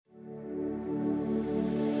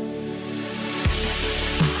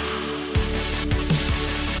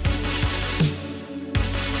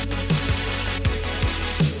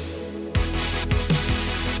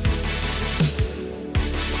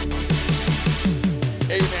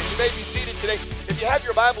may be seated today. If you have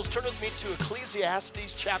your Bibles, turn with me to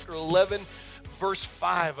Ecclesiastes chapter 11, verse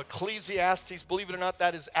 5. Ecclesiastes, believe it or not,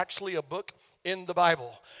 that is actually a book in the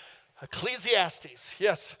Bible. Ecclesiastes,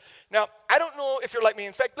 yes. Now, I don't know if you're like me.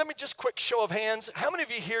 In fact, let me just quick show of hands. How many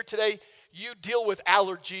of you here today, you deal with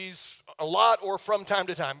allergies a lot or from time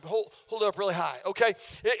to time? Hold it up really high, okay?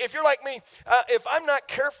 If you're like me, if I'm not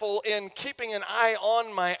careful in keeping an eye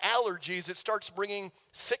on my allergies, it starts bringing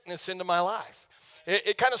sickness into my life.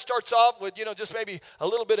 It kind of starts off with, just maybe a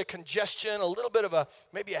little bit of congestion, a little bit of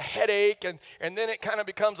maybe a headache, and then it kind of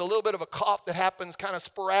becomes a little bit of a cough that happens kind of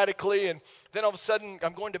sporadically, and then all of a sudden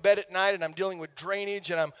I'm going to bed at night and I'm dealing with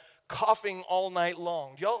drainage and I'm coughing all night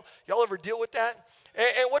long. Y'all ever deal with that?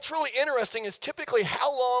 And what's really interesting is typically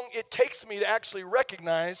how long it takes me to actually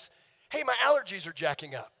recognize, hey, my allergies are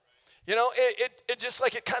jacking up. It just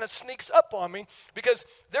like it kind of sneaks up on me, because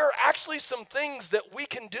there are actually some things that we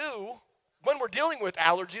can do when we're dealing with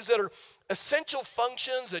allergies that are essential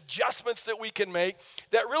functions, adjustments that we can make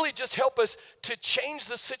that really just help us to change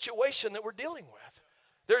the situation that we're dealing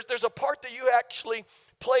with. There's a part that you actually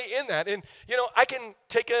play in that. And, I can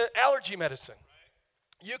take an allergy medicine.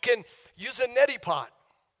 You can use a neti pot.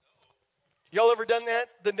 Y'all ever done that?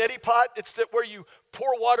 The neti pot, it's where you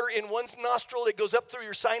pour water in one nostril, it goes up through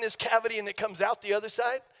your sinus cavity, and it comes out the other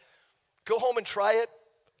side. Go home and try it.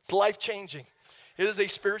 It's life-changing. It is a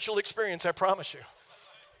spiritual experience, I promise you.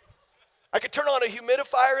 I could turn on a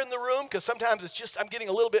humidifier in the room, because sometimes it's just I'm getting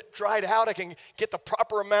a little bit dried out. I can get the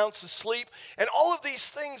proper amounts of sleep. And all of these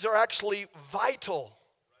things are actually vital.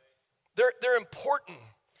 They're important.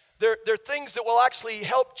 They're things that will actually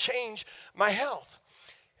help change my health.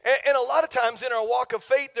 And a lot of times in our walk of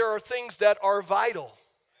faith, there are things that are vital.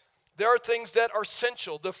 There are things that are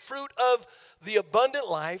essential. The fruit of the abundant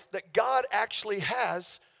life that God actually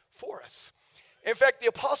has for us. In fact, the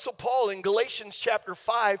Apostle Paul in Galatians chapter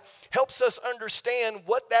 5 helps us understand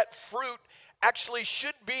what that fruit actually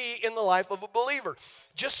should be in the life of a believer.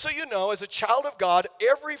 Just so you know, as a child of God,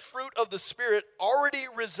 every fruit of the Spirit already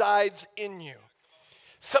resides in you.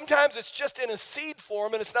 Sometimes it's just in a seed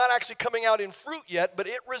form and it's not actually coming out in fruit yet, but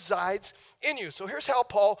it resides in you. So here's how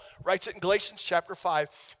Paul writes it in Galatians chapter 5.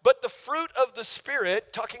 But the fruit of the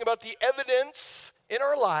Spirit, talking about the evidence in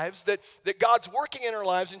our lives, that God's working in our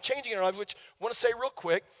lives and changing our lives, which I want to say real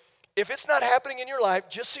quick, if it's not happening in your life,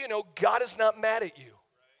 just so you know, God is not mad at you.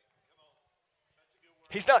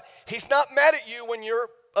 He's not mad at you when you're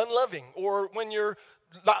unloving or when you're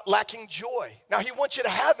lacking joy. Now, he wants you to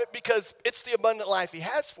have it because it's the abundant life he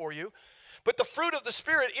has for you. But the fruit of the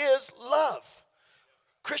Spirit is love.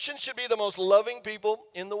 Christians should be the most loving people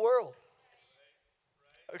in the world.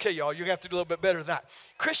 Okay, y'all, you have to do a little bit better than that.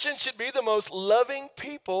 Christians should be the most loving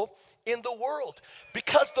people in the world,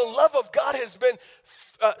 because the love of God has been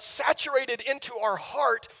saturated into our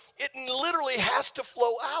heart. It literally has to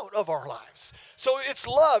flow out of our lives. So it's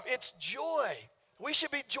love, it's joy. We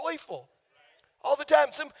should be joyful all the time.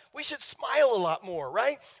 We should smile a lot more,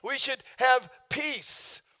 right? We should have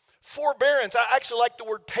peace, forbearance. I actually like the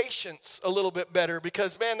word patience a little bit better,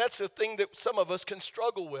 because, man, that's the thing that some of us can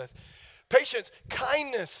struggle with. Patience,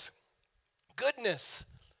 kindness, goodness,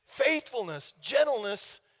 faithfulness,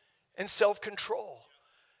 gentleness, and self-control.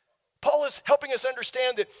 Paul is helping us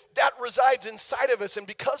understand that resides inside of us, and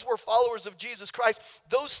because we're followers of Jesus Christ,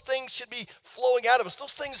 those things should be flowing out of us.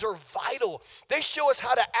 Those things are vital. They show us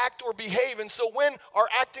how to act or behave, and so when our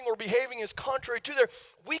acting or behaving is contrary to there,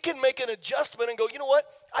 we can make an adjustment and go, you know what?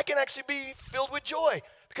 I can actually be filled with joy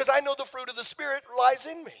because I know the fruit of the Spirit lies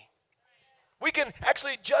in me. We can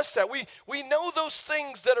actually adjust that. We know those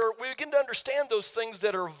things we begin to understand those things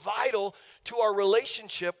that are vital to our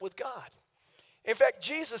relationship with God. In fact,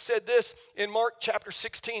 Jesus said this in Mark chapter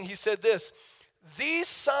 16. He said this, "These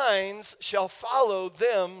signs shall follow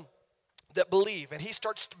them that believe." And he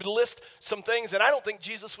starts to list some things, and I don't think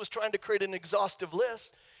Jesus was trying to create an exhaustive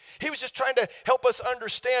list. He was just trying to help us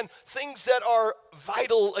understand things that are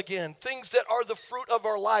vital again, things that are the fruit of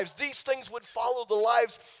our lives. These things would follow the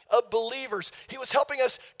lives of believers. He was helping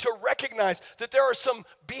us to recognize that there are some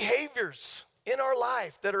behaviors in our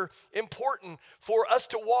life that are important for us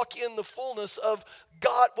to walk in the fullness of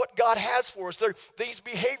God, what God has for us. These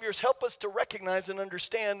behaviors help us to recognize and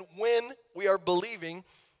understand when we are believing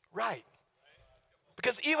right.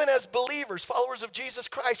 Because even as believers, followers of Jesus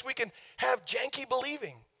Christ, we can have janky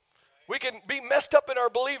believing. We can be messed up in our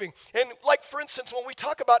believing. And like, for instance, when we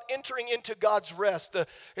talk about entering into God's rest,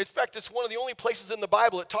 in fact, it's one of the only places in the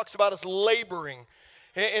Bible it talks about us laboring.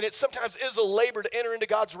 And it sometimes is a labor to enter into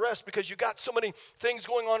God's rest, because you got so many things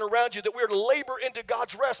going on around you that we're to labor into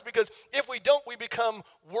God's rest, because if we don't, we become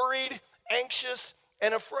worried, anxious,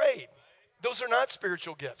 and afraid. Those are not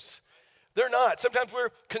spiritual gifts. They're not. Sometimes we're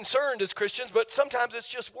concerned as Christians, but sometimes it's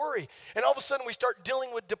just worry. And all of a sudden we start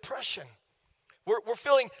dealing with depression. We're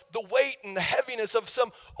feeling the weight and the heaviness of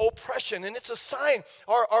some oppression. And it's a sign,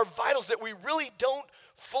 our vitals, that we really don't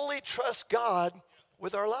fully trust God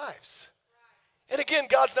with our lives. And again,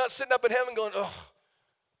 God's not sitting up in heaven going, oh,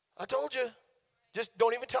 I told you, just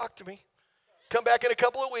don't even talk to me. Come back in a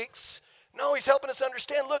couple of weeks. No, he's helping us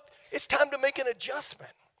understand, look, it's time to make an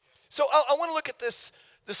adjustment. So I want to look at this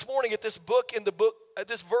morning at this verse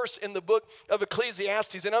in the book of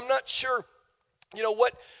Ecclesiastes. And I'm not sure,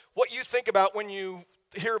 what you think about when you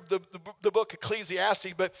hear the book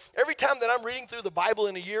Ecclesiastes, but every time that I'm reading through the Bible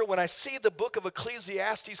in a year, when I see the book of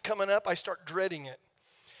Ecclesiastes coming up, I start dreading it.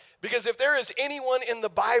 Because if there is anyone in the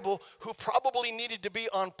Bible who probably needed to be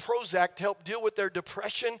on Prozac to help deal with their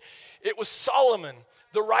depression, it was Solomon,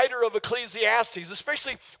 the writer of Ecclesiastes,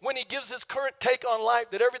 especially when he gives his current take on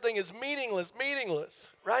life, that everything is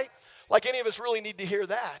meaningless, right? Like any of us really need to hear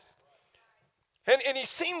that. And he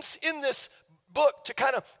seems in this book to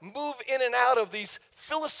kind of move in and out of these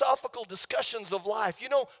philosophical discussions of life. You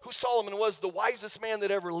know who Solomon was? The wisest man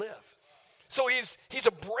that ever lived. So he's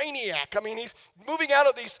a brainiac. I mean, he's moving out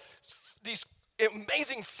of these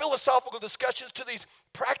amazing philosophical discussions to these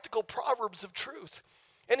practical proverbs of truth.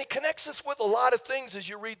 And he connects us with a lot of things as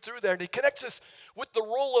you read through there. And he connects us with the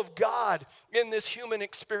role of God in this human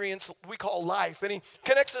experience we call life. And he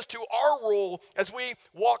connects us to our role as we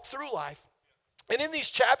walk through life. And in these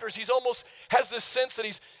chapters, he's almost has this sense that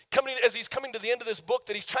he's coming to the end of this book,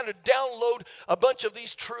 that he's trying to download a bunch of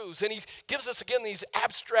these truths. And he gives us, again, these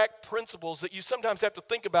abstract principles that you sometimes have to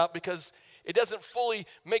think about because it doesn't fully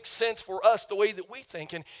make sense for us the way that we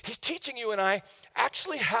think. And he's teaching you and I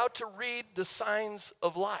actually how to read the signs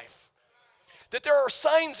of life. That there are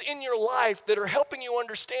signs in your life that are helping you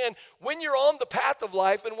understand when you're on the path of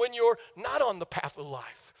life and when you're not on the path of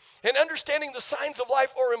life. And understanding the signs of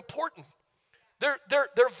life are important.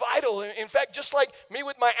 They're vital. In fact, just like me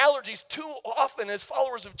with my allergies, too often as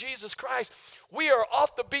followers of Jesus Christ, we are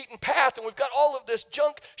off the beaten path and we've got all of this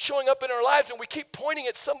junk showing up in our lives and we keep pointing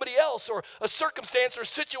at somebody else or a circumstance or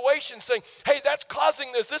situation saying, hey, that's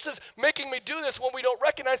causing this. This is making me do this, when we don't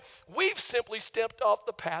recognize we've simply stepped off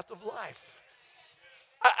the path of life.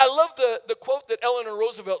 I love the quote that Eleanor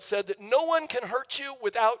Roosevelt said, that no one can hurt you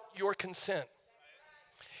without your consent.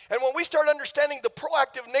 And when we start understanding the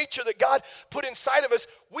proactive nature that God put inside of us,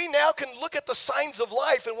 we now can look at the signs of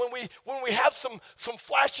life. And when we have some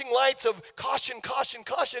flashing lights of caution,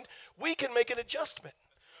 we can make an adjustment.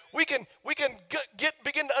 We can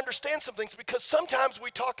begin to understand some things, because sometimes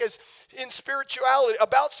we talk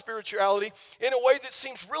about spirituality in a way that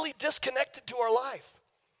seems really disconnected to our life.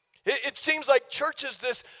 It seems like church is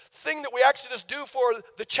this thing that we actually just do for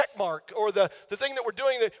the check mark, or the thing that we're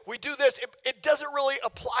doing, that we do this. It doesn't really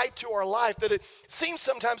apply to our life, that it seems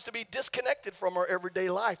sometimes to be disconnected from our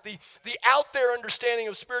everyday life. The out there understanding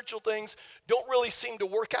of spiritual things don't really seem to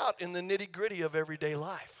work out in the nitty gritty of everyday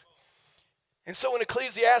life. And so in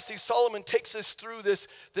Ecclesiastes, Solomon takes us through this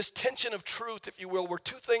tension of truth, if you will, where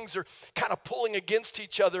two things are kind of pulling against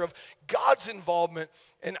each other, of God's involvement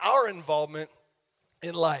and our involvement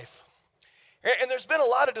in life. And there's been a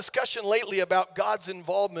lot of discussion lately about God's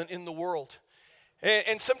involvement in the world.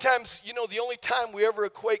 And sometimes, the only time we ever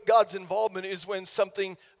equate God's involvement is when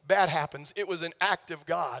something bad happens. It was an act of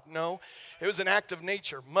God. No, it was an act of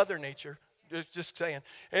nature, Mother Nature, just saying.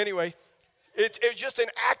 Anyway, it was just an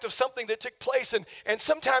act of something that took place. And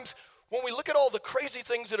sometimes when we look at all the crazy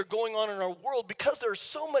things that are going on in our world, because there are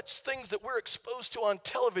so much things that we're exposed to on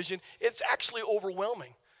television, it's actually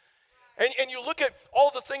overwhelming. And you look at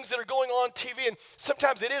all the things that are going on TV, and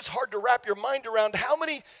sometimes it is hard to wrap your mind around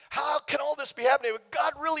how can all this be happening?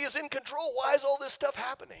 God really is in control. Why is all this stuff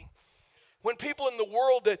happening? When people in the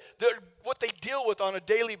world, what they deal with on a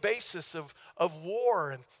daily basis of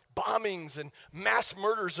war and bombings and mass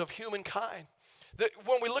murders of humankind. That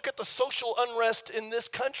when we look at the social unrest in this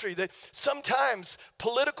country, that sometimes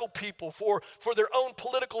political people for their own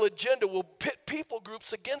political agenda will pit people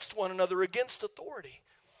groups against one another, against authority.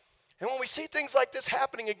 And when we see things like this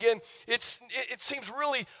happening again, it seems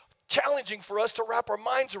really challenging for us to wrap our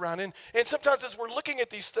minds around. And sometimes as we're looking at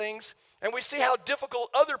these things and we see how difficult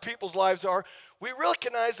other people's lives are, we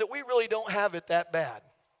recognize that we really don't have it that bad.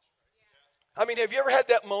 I mean, have you ever had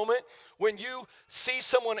that moment when you see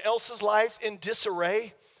someone else's life in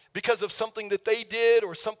disarray because of something that they did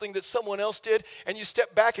or something that someone else did, and you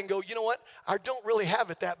step back and go, you know what? I don't really have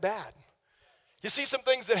it that bad. You see some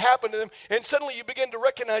things that happen to them, and suddenly you begin to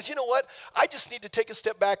recognize, you know what? I just need to take a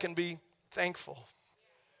step back and be thankful.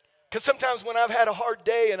 Because sometimes when I've had a hard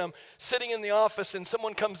day and I'm sitting in the office and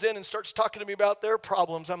someone comes in and starts talking to me about their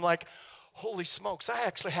problems, I'm like, holy smokes, I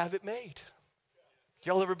actually have it made.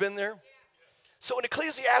 Y'all ever been there? So in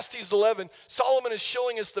Ecclesiastes 11, Solomon is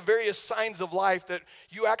showing us the various signs of life that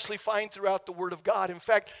you actually find throughout the Word of God. In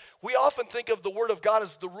fact, we often think of the Word of God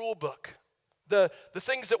as the rule book. The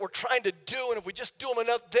things that we're trying to do, and if we just do them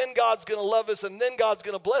enough, then God's going to love us, and then God's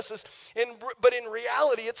going to bless us. But in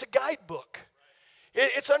reality, it's a guidebook.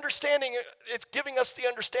 It's understanding, it's giving us the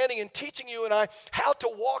understanding and teaching you and I how to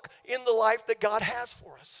walk in the life that God has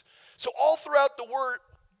for us. So all throughout the Word,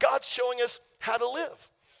 God's showing us how to live.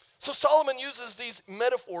 So Solomon uses these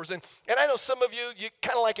metaphors, and I know some of you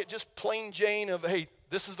kind of like it just plain Jane of, hey,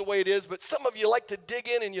 this is the way it is, but some of you like to dig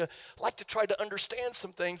in and you like to try to understand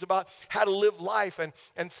some things about how to live life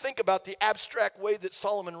and think about the abstract way that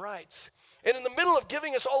Solomon writes. And in the middle of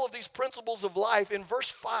giving us all of these principles of life, in verse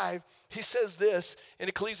 5, he says this, in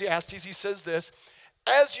Ecclesiastes, he says this,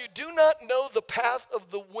 as you do not know the path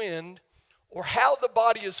of the wind or how the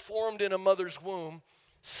body is formed in a mother's womb,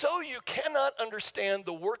 so you cannot understand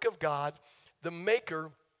the work of God, the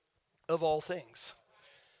maker of all things.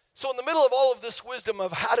 So in the middle of all of this wisdom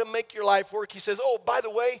of how to make your life work, he says, oh, by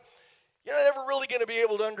the way, you're not ever really going to be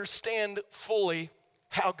able to understand fully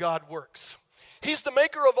how God works. He's the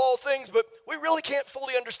maker of all things, but we really can't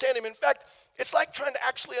fully understand him. In fact, it's like trying to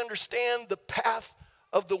actually understand the path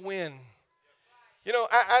of the wind. You know,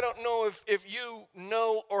 I don't know if you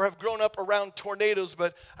know or have grown up around tornadoes,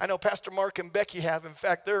 but I know Pastor Mark and Becky have. In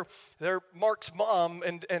fact, they're Mark's mom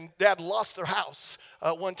and dad lost their house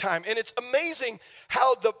one time. And it's amazing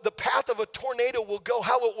how the path of a tornado will go,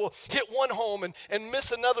 how it will hit one home and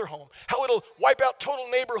miss another home, how it'll wipe out total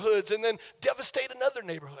neighborhoods and then devastate another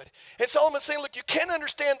neighborhood. And Solomon's saying, look, you can't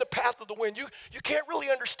understand the path of the wind. You can't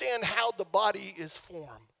really understand how the body is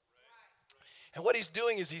formed. And what he's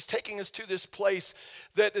doing is he's taking us to this place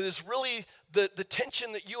that is really the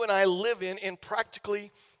tension that you and I live in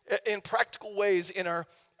practical ways in our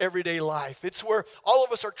everyday life. It's where all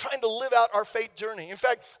of us are trying to live out our faith journey. In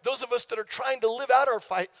fact, those of us that are trying to live out our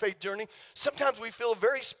faith journey, sometimes we feel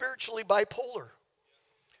very spiritually bipolar.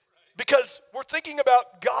 Because we're thinking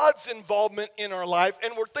about God's involvement in our life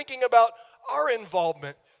and we're thinking about our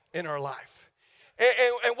involvement in our life.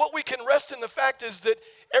 And what we can rest in the fact is that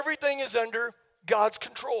everything is under God's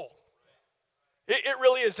control. It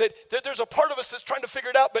really is. That there's a part of us that's trying to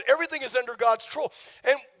figure it out, but everything is under God's control.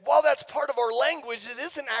 And while that's part of our language, it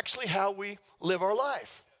isn't actually how we live our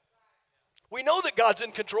life. We know that God's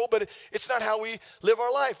in control, but it's not how we live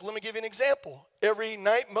our life. Let me give you an example. Every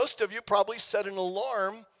night, most of you probably set an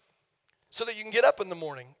alarm so that you can get up in the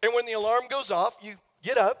morning. And when the alarm goes off, you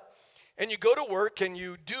get up and you go to work and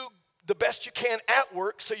you do the best you can at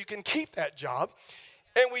work so you can keep that job.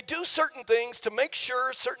 And we do certain things to make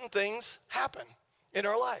sure certain things happen in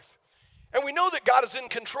our life. And we know that God is in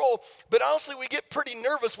control, but honestly, we get pretty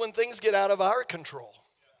nervous when things get out of our control.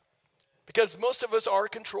 Because most of us are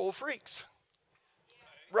control freaks,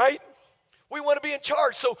 right? We want to be in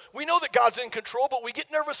charge. So we know that God's in control, but we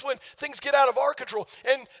get nervous when things get out of our control.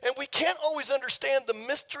 And we can't always understand the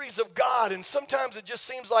mysteries of God. And sometimes it just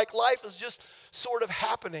seems like life is just sort of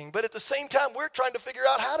happening. But at the same time, we're trying to figure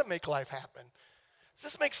out how to make life happen.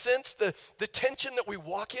 Does this make sense, the tension that we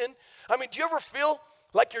walk in? I mean, do you ever feel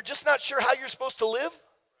like you're just not sure how you're supposed to live?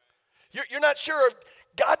 You're not sure of,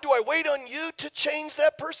 God, do I wait on you to change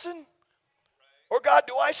that person? Or God,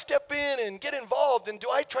 do I step in and get involved and do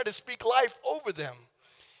I try to speak life over them?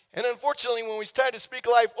 And unfortunately, when we try to speak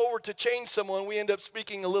life over to change someone, we end up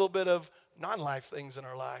speaking a little bit of non-life things in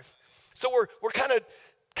our life. So we're kind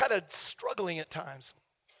of struggling at times.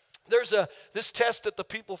 There's this test that the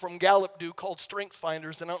people from Gallup do called Strength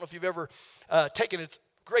Finders, and I don't know if you've ever taken it. It's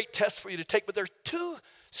a great test for you to take, but there's two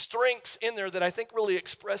strengths in there that I think really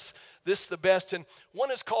express this the best, and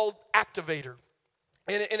one is called activator.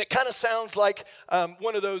 And it kind of sounds like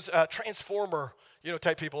one of those Transformer,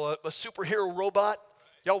 type people, a superhero robot.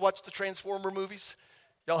 Y'all watch the Transformer movies?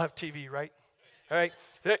 Y'all have TV, right? All right.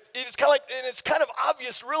 It's kind of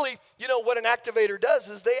obvious, really, what an activator does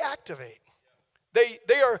is they activate.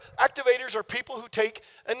 Activators are people who take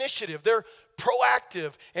initiative. They're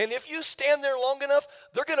proactive. And if you stand there long enough,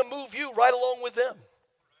 they're going to move you right along with them.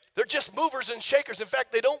 They're just movers and shakers. In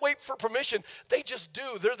fact, they don't wait for permission. They just do.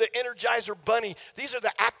 They're the Energizer Bunny. These are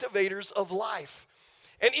the activators of life.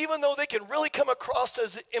 And even though they can really come across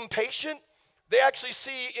as impatient, they actually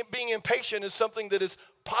see being impatient as something that is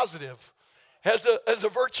positive, as a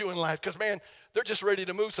virtue in life. Because, man, they're just ready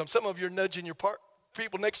to move some. Some of you are nudging your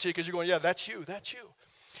people next to you because you're going, yeah, that's you.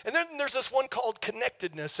 And then there's this one called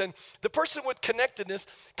connectedness. And the person with connectedness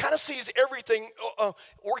kind of sees everything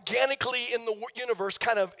organically in the universe,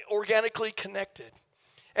 kind of organically connected.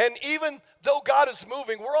 And even though God is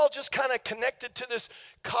moving, we're all just kind of connected to this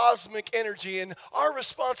cosmic energy. And our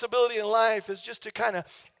responsibility in life is just to kind of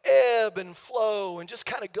ebb and flow and just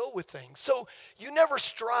kind of go with things. So you never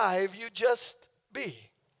strive, you just be.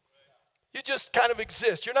 You just kind of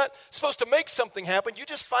exist. You're not supposed to make something happen. You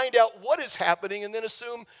just find out what is happening and then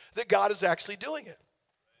assume that God is actually doing it.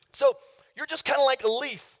 So you're just kind of like a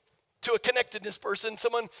leaf to a connectedness person,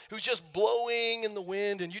 someone who's just blowing in the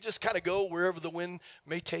wind, and you just kind of go wherever the wind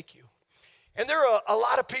may take you. And there are a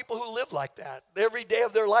lot of people who live like that. Every day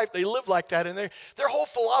of their life, they live like that. And their whole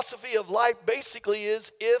philosophy of life basically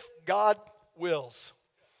is, if God wills.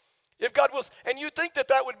 If God wills. And you'd think that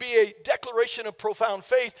that would be a declaration of profound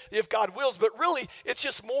faith, if God wills. But really, it's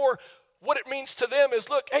just more what it means to them is,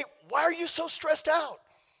 look, hey, why are you so stressed out?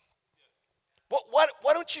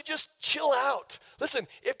 Why don't you just chill out? Listen,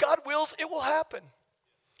 if God wills, it will happen.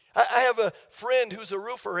 I have a friend who's a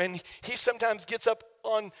roofer, and he sometimes gets up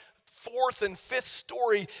on 4th and 5th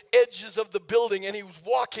story edges of the building, and he was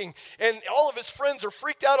walking, and all of his friends are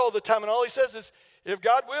freaked out all the time, and all he says is, if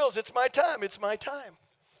God wills, it's my time, it's my time.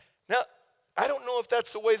 Now, I don't know if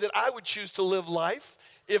that's the way that I would choose to live life,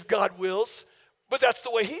 if God wills, but that's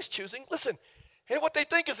the way he's choosing. Listen, and what they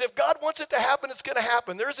think is, if God wants it to happen, it's going to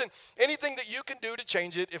happen. There isn't anything that you can do to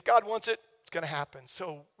change it. If God wants it, it's going to happen.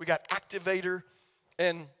 So we got activator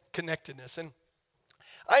and connectedness. And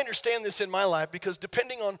I understand this in my life because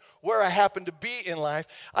depending on where I happen to be in life,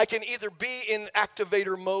 I can either be in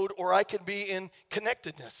activator mode or I can be in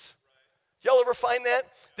connectedness. Y'all ever find that?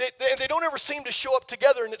 They don't ever seem to show up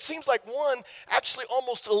together, and it seems like one actually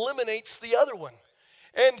almost eliminates the other one.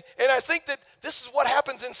 And I think that this is what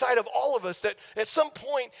happens inside of all of us, that at some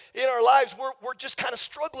point in our lives, we're just kind of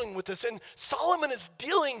struggling with this. And Solomon is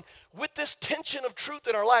dealing with this tension of truth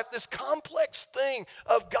in our life, this complex thing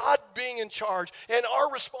of God being in charge and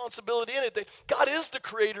our responsibility in it, that God is the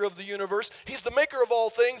creator of the universe. He's the maker of all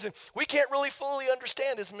things, and we can't really fully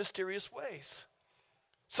understand his mysterious ways.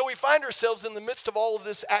 So we find ourselves in the midst of all of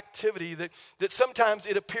this activity that sometimes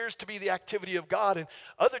it appears to be the activity of God, and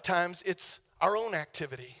other times it's our own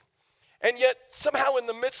activity. And yet, somehow in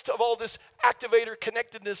the midst of all this activator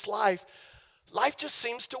connectedness life just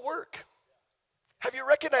seems to work. Have you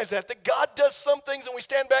recognized that? That God does some things and we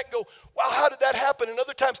stand back and go, wow, how did that happen? And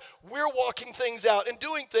other times, we're walking things out and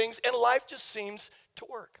doing things, and life just seems to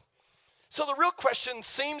work. So the real question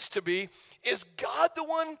seems to be, is God the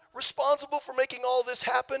one responsible for making all this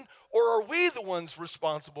happen, or are we the ones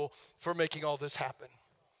responsible for making all this happen?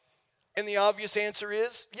 And the obvious answer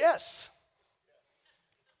is yes.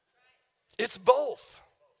 It's both.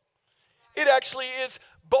 It actually is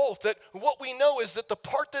both. That what we know is that the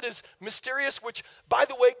part that is mysterious, which, by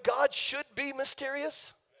the way, God should be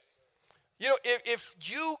mysterious. You know, if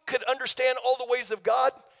you could understand all the ways of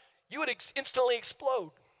God, you would instantly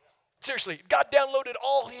explode. Seriously, God downloaded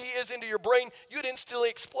all he is into your brain, you'd instantly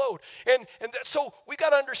explode. So we got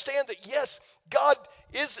to understand that, yes, God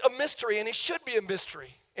is a mystery, and he should be a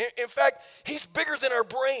mystery. In fact, he's bigger than our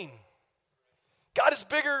brain. God is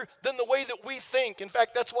bigger than the way that we think. In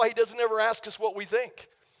fact, that's why he doesn't ever ask us what we think.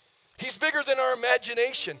 He's bigger than our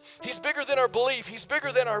imagination. He's bigger than our belief. He's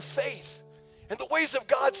bigger than our faith. And the ways of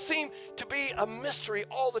God seem to be a mystery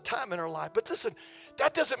all the time in our life. But listen,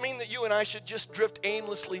 that doesn't mean that you and I should just drift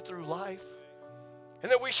aimlessly through life,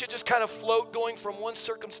 and that we should just kind of float going from one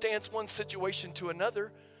circumstance, one situation to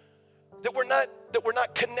another. That we're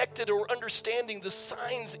not connected or understanding the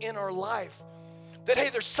signs in our life. That, hey,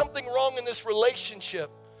 there's something wrong in this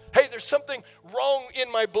relationship. Hey, there's something wrong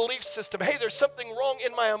in my belief system. Hey, there's something wrong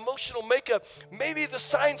in my emotional makeup. Maybe the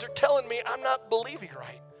signs are telling me I'm not believing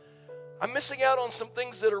right. I'm missing out on some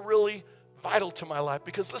things that are really vital to my life.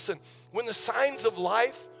 Because listen, when the signs of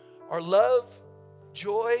life are love,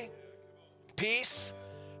 joy, peace,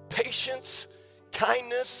 patience,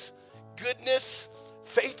 kindness, goodness,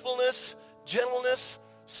 faithfulness, gentleness,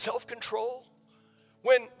 self-control,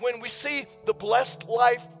 when we see the blessed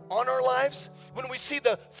life on our lives, when we see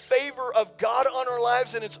the favor of God on our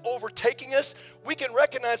lives and it's overtaking us, we can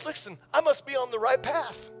recognize, listen, I must be on the right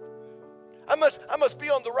path. I must be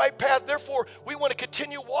on the right path. Therefore, we want to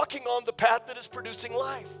continue walking on the path that is producing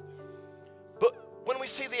life. But when we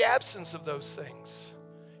see the absence of those things,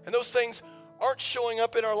 and those things aren't showing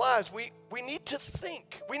up in our lives, we need to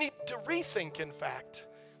think. We need to rethink, in fact.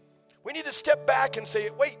 We need to step back and say,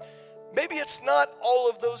 wait, maybe it's not all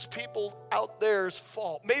of those people out there's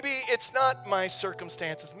fault. Maybe it's not my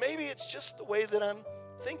circumstances. Maybe it's just the way that I'm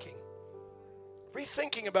thinking.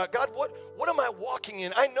 rethinking about, God, what am I walking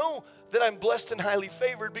in? I know that I'm blessed and highly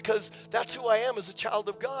favored because that's who I am as a child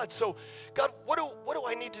of God. So, God, what do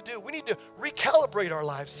I need to do? We need to recalibrate our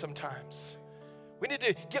lives sometimes. We need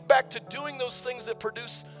to get back to doing those things that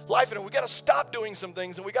produce life. And we got to stop doing some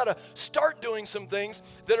things, and we got to start doing some things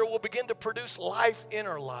that will begin to produce life in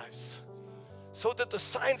our lives, so that the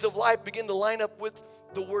signs of life begin to line up with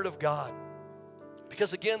the Word of God.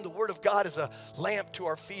 Because again, the Word of God is a lamp to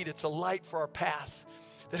our feet. It's a light for our path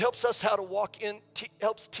that helps us how to walk in,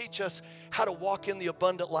 helps teach us how to walk in the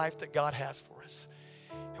abundant life that God has for us.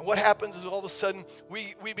 And what happens is all of a sudden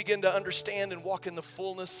we begin to understand and walk in the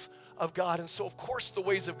fullness of God. And so of course the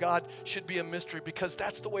ways of God should be a mystery, because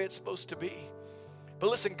that's the way it's supposed to be. But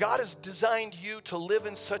listen, God has designed you to live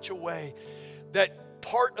in such a way that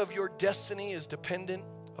part of your destiny is dependent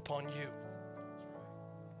upon you.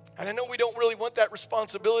 And I know we don't really want that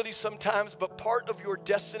responsibility sometimes, but part of your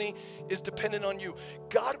destiny is dependent on you.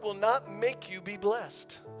 God will not make you be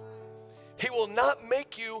blessed. He will not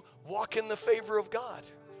make you walk in the favor of God.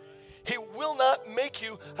 He will not make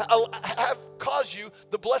you cause you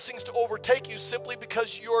the blessings to overtake you simply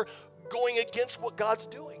because you're going against what God's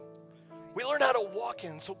doing. We learn how to walk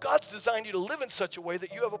in. So God's designed you to live in such a way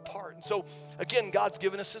that you have a part. And so again, God's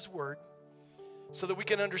given us His Word so that we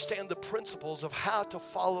can understand the principles of how to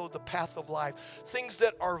follow the path of life. Things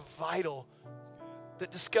that are vital,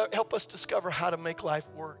 that help us discover how to make life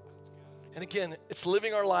work. And again, it's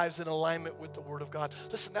living our lives in alignment with the Word of God.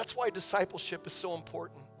 Listen, that's why discipleship is so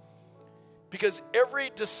important. Because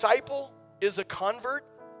every disciple is a convert.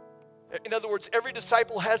 In other words, every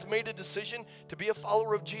disciple has made a decision to be a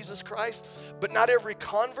follower of Jesus Christ, but not every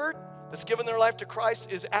convert that's given their life to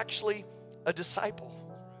Christ is actually a disciple.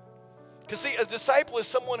 Because see, a disciple is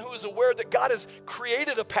someone who is aware that God has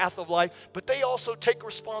created a path of life, but they also take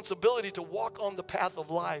responsibility to walk on the path of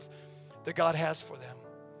life that God has for them.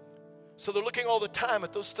 So they're looking all the time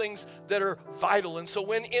at those things that are vital. And so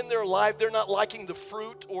when in their life they're not liking the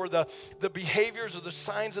fruit or the behaviors or the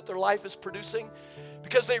signs that their life is producing,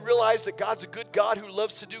 because they realize that God's a good God who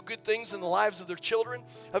loves to do good things in the lives of their children,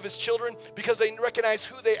 of His children, because they recognize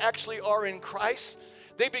who they actually are in Christ,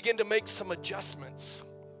 they begin to make some adjustments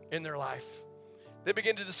in their life. They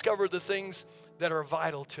begin to discover the things that are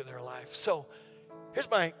vital to their life. So here's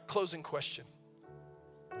my closing question.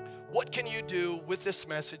 What can you do with this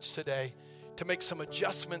message today to make some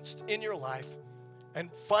adjustments in your life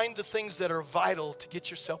and find the things that are vital to get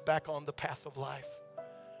yourself back on the path of life?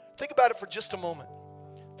 Think about it for just a moment.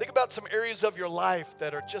 Think about some areas of your life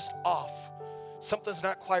that are just off. Something's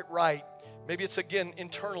not quite right. Maybe it's, again,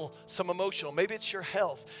 internal, some emotional. Maybe it's your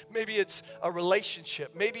health. Maybe it's a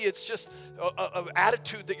relationship. Maybe it's just an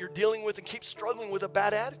attitude that you're dealing with and keep struggling with a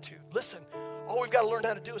bad attitude. Listen, all we've got to learn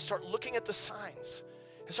how to do is start looking at the signs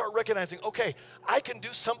and start recognizing, okay, I can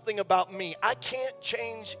do something about me. I can't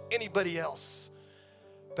change anybody else,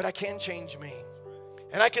 but I can change me.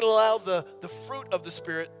 And I can allow the fruit of the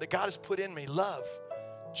Spirit that God has put in me, love,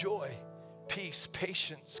 joy, peace,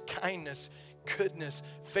 patience, kindness, goodness,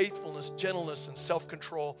 faithfulness, gentleness, and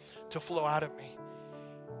self-control to flow out of me.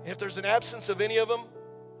 And if there's an absence of any of them,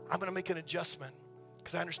 I'm going to make an adjustment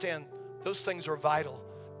because I understand those things are vital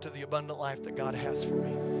to the abundant life that God has for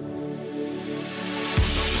me.